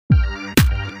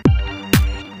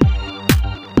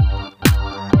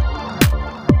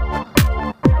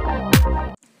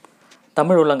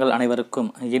தமிழ் உள்ளங்கள் அனைவருக்கும்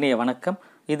இனிய வணக்கம்.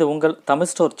 இது உங்கள் தமிழ்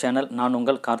ஸ்டோர் சேனல். நான்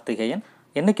உங்கள் கார்த்திகேயன்.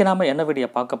 இன்றைக்கி நாம் என்ன வீடியோ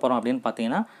பார்க்க போகிறோம் அப்படின்னு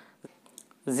பார்த்தீங்கன்னா,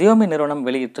 Xiaomi நிறுவனம்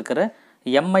வெளியிட்டிருக்கிற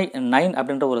Mi9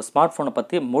 அப்படின்ற ஒரு ஸ்மார்ட் ஃபோனை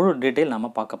பற்றி முழு டீட்டெயில் நாம்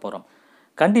பார்க்க போகிறோம்.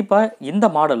 கண்டிப்பாக இந்த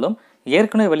மாடலும்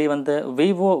ஏற்கனவே வெளிவந்த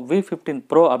vivo v15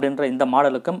 Pro அப்படின்ற இந்த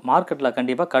மாடலுக்கும் மார்க்கெட்டில்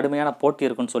கண்டிப்பாக கடுமையான போட்டி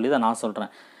இருக்குன்னு சொல்லி தான் நான்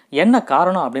சொல்கிறேன். என்ன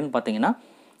காரணம் அப்படின்னு பார்த்தீங்கன்னா,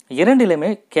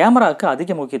 இரண்டிலுமே கேமராவுக்கு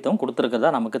அதிக முக்கியத்துவம்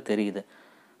கொடுத்துருக்கிறதா நமக்கு தெரியுது.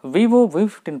 vivo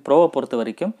v15 ப்ரோவை பொறுத்த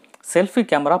வரைக்கும் selfie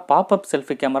camera, pop-up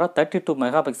selfie camera 32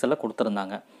 mega பிக்சலில்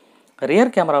கொடுத்துருந்தாங்க.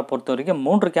 ரியர் கேமரா பொறுத்த வரைக்கும்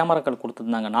 3 கேமராக்கள்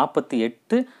கொடுத்துருந்தாங்க.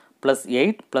 48 +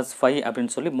 8 + 5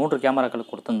 அப்படின்னு சொல்லி 3 கேமராக்கள்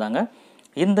கொடுத்துருந்தாங்க.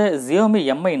 இந்த Xiaomi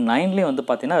Mi9லேயும் வந்து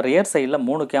பார்த்தீங்கன்னா ரியர் சைடில்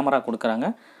 3 கேமரா கொடுக்குறாங்க.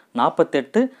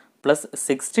 48 +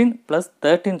 16 +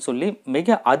 13 சொல்லி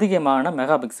மிக அதிகமான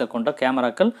மெகா பிக்சல் கொண்ட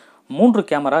கேமராக்கள் 3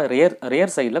 கேமரா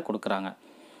ரியர் சைடில் கொடுக்குறாங்க.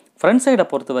 ஃப்ரண்ட் சைடை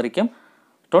பொறுத்த வரைக்கும்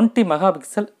 20 மெகா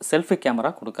பிக்சல் செல்ஃபி கேமரா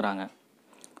கொடுக்குறாங்க.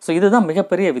 ஸோ இதுதான்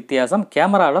மிகப்பெரிய வித்தியாசம்.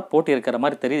 கேமராவில் போட்டி இருக்கிற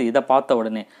மாதிரி தெரியுது இதை பார்த்த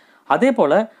உடனே. அதே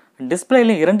போல்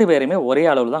டிஸ்பிளேலையும் 2 பேருமே ஒரே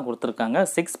அளவில் தான் கொடுத்துருக்காங்க.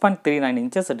 6.39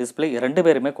 இன்ச்சஸ் டிஸ்பிளே 2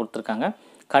 பேருமே கொடுத்துருக்காங்க.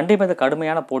 கண்டிப்பாக இது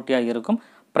கடுமையான போட்டியாக இருக்கும்.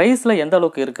 ப்ரைஸில் எந்த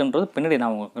அளவுக்கு இருக்குன்றது பின்னாடி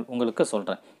நான் உங்களுக்கு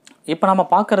சொல்கிறேன். இப்போ நம்ம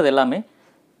பார்க்குறது எல்லாமே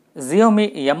Xiaomi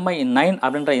Mi9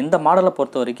 அப்படின்ற இந்த மாடலை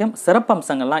பொறுத்த வரைக்கும்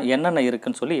சிறப்பம்சங்கள்லாம் என்னென்ன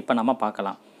இருக்குன்னு சொல்லி இப்போ நம்ம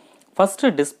பார்க்கலாம்.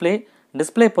 ஃபஸ்ட்டு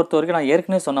டிஸ்பிளே பொறுத்த வரைக்கும் நான்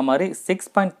ஏற்கனவே சொன்ன மாதிரி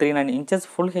 6.39 இன்ச்சஸ்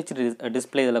ஃபுல் ஹெச்டி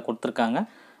டிஸ்பிளே இதில் கொடுத்துருக்காங்க.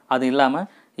 அது இல்லாமல்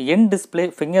என் டிஸ்பிளே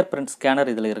ஃபிங்கர் பிரிண்ட் ஸ்கேனர்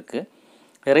இதில் இருக்குது.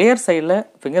 ரியர் சைடில்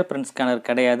ஃபிங்கர் பிரிண்ட் ஸ்கேனர்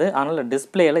கிடையாது. அதனால்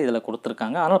டிஸ்பிளேயில் இதில்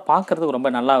கொடுத்துருக்காங்க. அதனால் பார்க்குறதுக்கு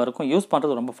ரொம்ப நல்லா இருக்கும். யூஸ்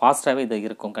பண்ணுறது ரொம்ப ஃபாஸ்ட்டாகவே இது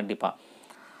இருக்கும் கண்டிப்பாக.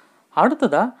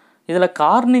 அடுத்ததாக இதில்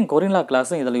கார்னிங் கொரில்லா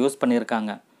கிளாஸும் இதில் யூஸ்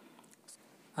பண்ணியிருக்காங்க.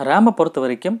 ரேமை பொறுத்த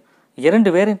வரைக்கும்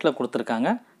 2 வேரியண்ட்டில் கொடுத்துருக்காங்க.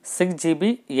 6GB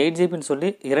 8GBன்னு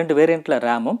சொல்லி 2 வேரியண்ட்டில்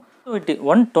ரேமும்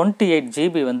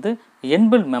 128GB வந்து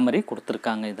இன்பில்ட் மெமரி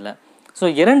கொடுத்துருக்காங்க இதில். ஸோ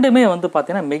இரண்டுமே வந்து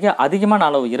பார்த்திங்கன்னா மிக அதிகமான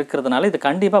அளவு இருக்கிறதுனால இது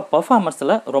கண்டிப்பாக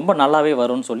பர்ஃபார்மன்ஸில் ரொம்ப நல்லாவே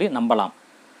வரும்னு சொல்லி நம்பலாம்.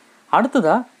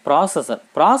 அடுத்ததாக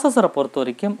ப்ராசஸரை பொறுத்த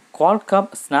வரைக்கும் Qualcomm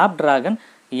Snapdragon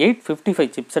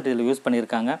 855 சிப்செட் இதில் யூஸ்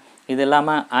பண்ணியிருக்காங்க. இது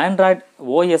இல்லாமல் ஆண்ட்ராய்டு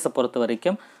ஓஎஸை பொறுத்த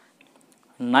வரைக்கும்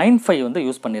 9.5 வந்து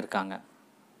யூஸ் பண்ணியிருக்காங்க.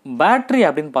 பேட்ரி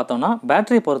அப்படின்னு பார்த்தோம்னா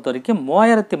பேட்டரியை பொறுத்த வரைக்கும்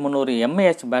 3300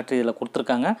 mAh பேட்டரி இதில்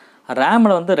கொடுத்துருக்காங்க.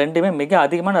 ரேமில் வந்து ரெண்டுமே மிக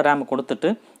அதிகமான ரேம் கொடுத்துட்டு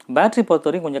பேட்டரி பொறுத்த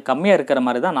வரைக்கும் கொஞ்சம் கம்மியாக இருக்கிற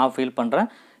மாதிரி தான் நான் ஃபீல் பண்ணுறேன்.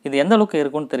 இது எந்த அளவுக்கு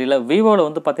இருக்குன்னு தெரியல. விவோவில்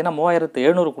வந்து பார்த்தீங்கன்னா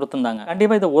 3700 கொடுத்துருந்தாங்க.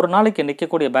 கண்டிப்பாக இது ஒரு நாளைக்கு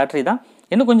நிற்கக்கூடிய பேட்டரி தான்.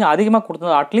 இன்னும் கொஞ்சம் அதிகமாக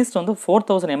கொடுத்துருந்தா அட்லீஸ்ட் வந்து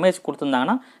 4000 mAh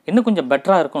கொடுத்துருந்தாங்கன்னா இன்னும் கொஞ்சம்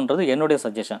பெட்டராக இருக்குன்றது என்னுடைய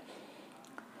சஜஷன்.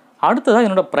 அடுத்ததாக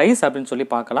என்னோட ப்ரைஸ் அப்படின்னு சொல்லி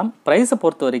பார்க்கலாம். ப்ரைஸை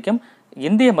பொறுத்த வரைக்கும்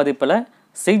இந்திய மதிப்பில்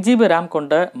 6GB ரேம்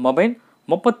கொண்ட மொபைல்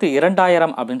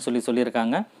 32,000 அப்படின்னு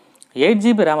சொல்லியிருக்காங்க.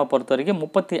 8GB ரேமை பொறுத்த வரைக்கும்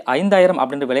 35,000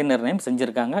 அப்படின்ற விலை நிர்ணயம்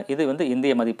செஞ்சுருக்காங்க. இது வந்து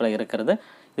இந்திய மதிப்பில் இருக்கிறது.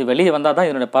 இது வெளியே வந்தால் தான்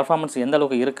இதனுடைய பர்ஃபார்மன்ஸ் எந்த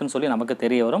அளவுக்கு இருக்குன்னு சொல்லி நமக்கு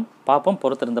தெரிய வரும். பார்ப்போம்,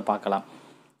 பொறுத்திருந்து பார்க்கலாம்.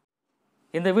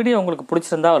 இந்த வீடியோ உங்களுக்கு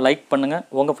பிடிச்சிருந்தா லைக் பண்ணுங்கள்,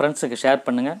 உங்கள் ஃப்ரெண்ட்ஸுக்கு ஷேர்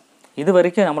பண்ணுங்கள். இது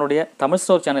வரைக்கும் நம்மளுடைய தமிழ்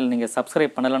ஸ்டோர் சேனல் நீங்கள்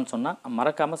சப்ஸ்கிரைப் பண்ணலன்னு சொன்னால்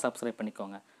மறக்காமல் சப்ஸ்கிரைப்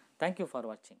பண்ணிக்கோங்க. தேங்க்யூ ஃபார்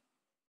வாட்சிங்.